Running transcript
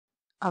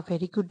A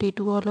very good day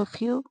to all of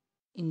you.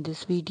 In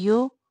this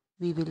video,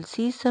 we will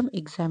see some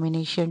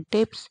examination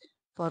tips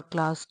for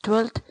class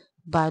 12th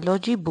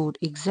biology board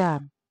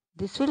exam.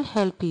 This will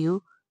help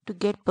you to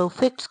get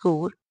perfect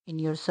score in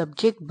your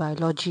subject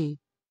biology.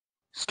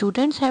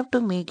 Students have to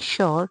make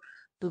sure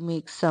to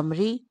make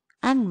summary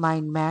and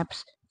mind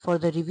maps for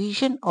the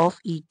revision of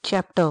each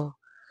chapter.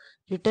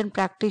 Written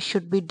practice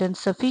should be done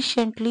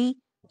sufficiently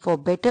for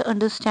better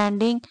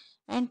understanding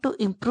and to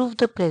improve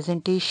the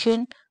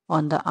presentation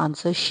on the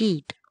answer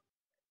sheet.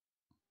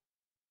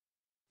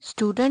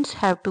 Students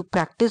have to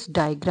practice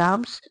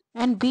diagrams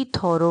and be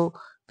thorough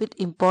with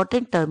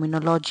important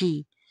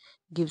terminology.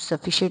 Give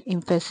sufficient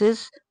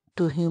emphasis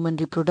to human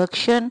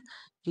reproduction,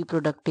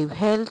 reproductive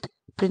health,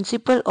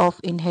 principle of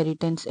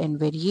inheritance and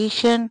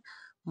variation,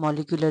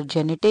 molecular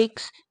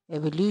genetics,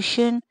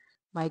 evolution,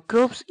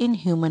 microbes in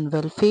human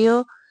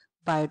welfare,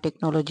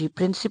 biotechnology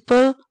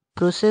principle,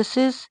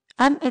 processes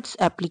and its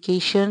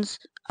applications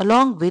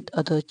along with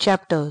other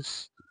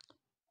chapters.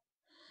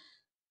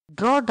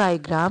 Draw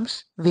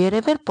diagrams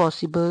wherever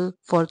possible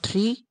for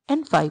 3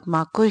 and 5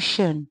 mark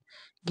question.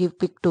 Give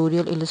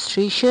pictorial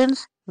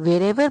illustrations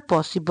wherever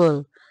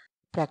possible.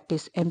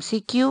 Practice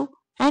MCQ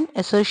and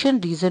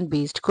assertion reason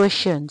based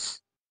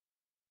questions.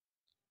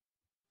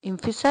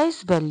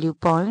 Emphasize value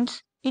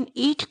points in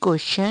each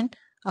question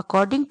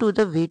according to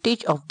the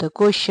weightage of the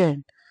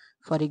question.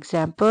 For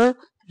example,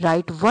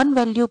 write one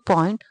value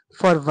point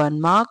for 1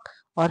 mark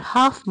or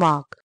half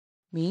mark.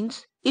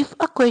 Means if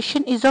a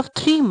question is of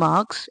 3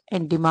 marks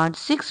and demands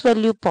 6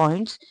 value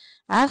points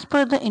as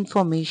per the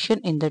information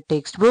in the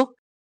textbook,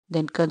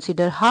 then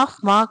consider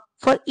half mark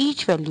for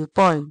each value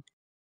point.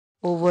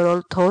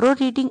 Overall thorough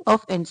reading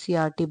of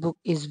NCERT book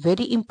is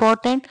very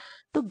important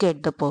to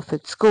get the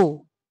perfect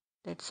score.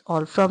 That's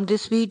all from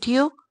this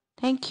video.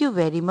 Thank you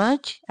very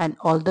much and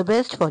all the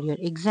best for your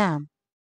exam.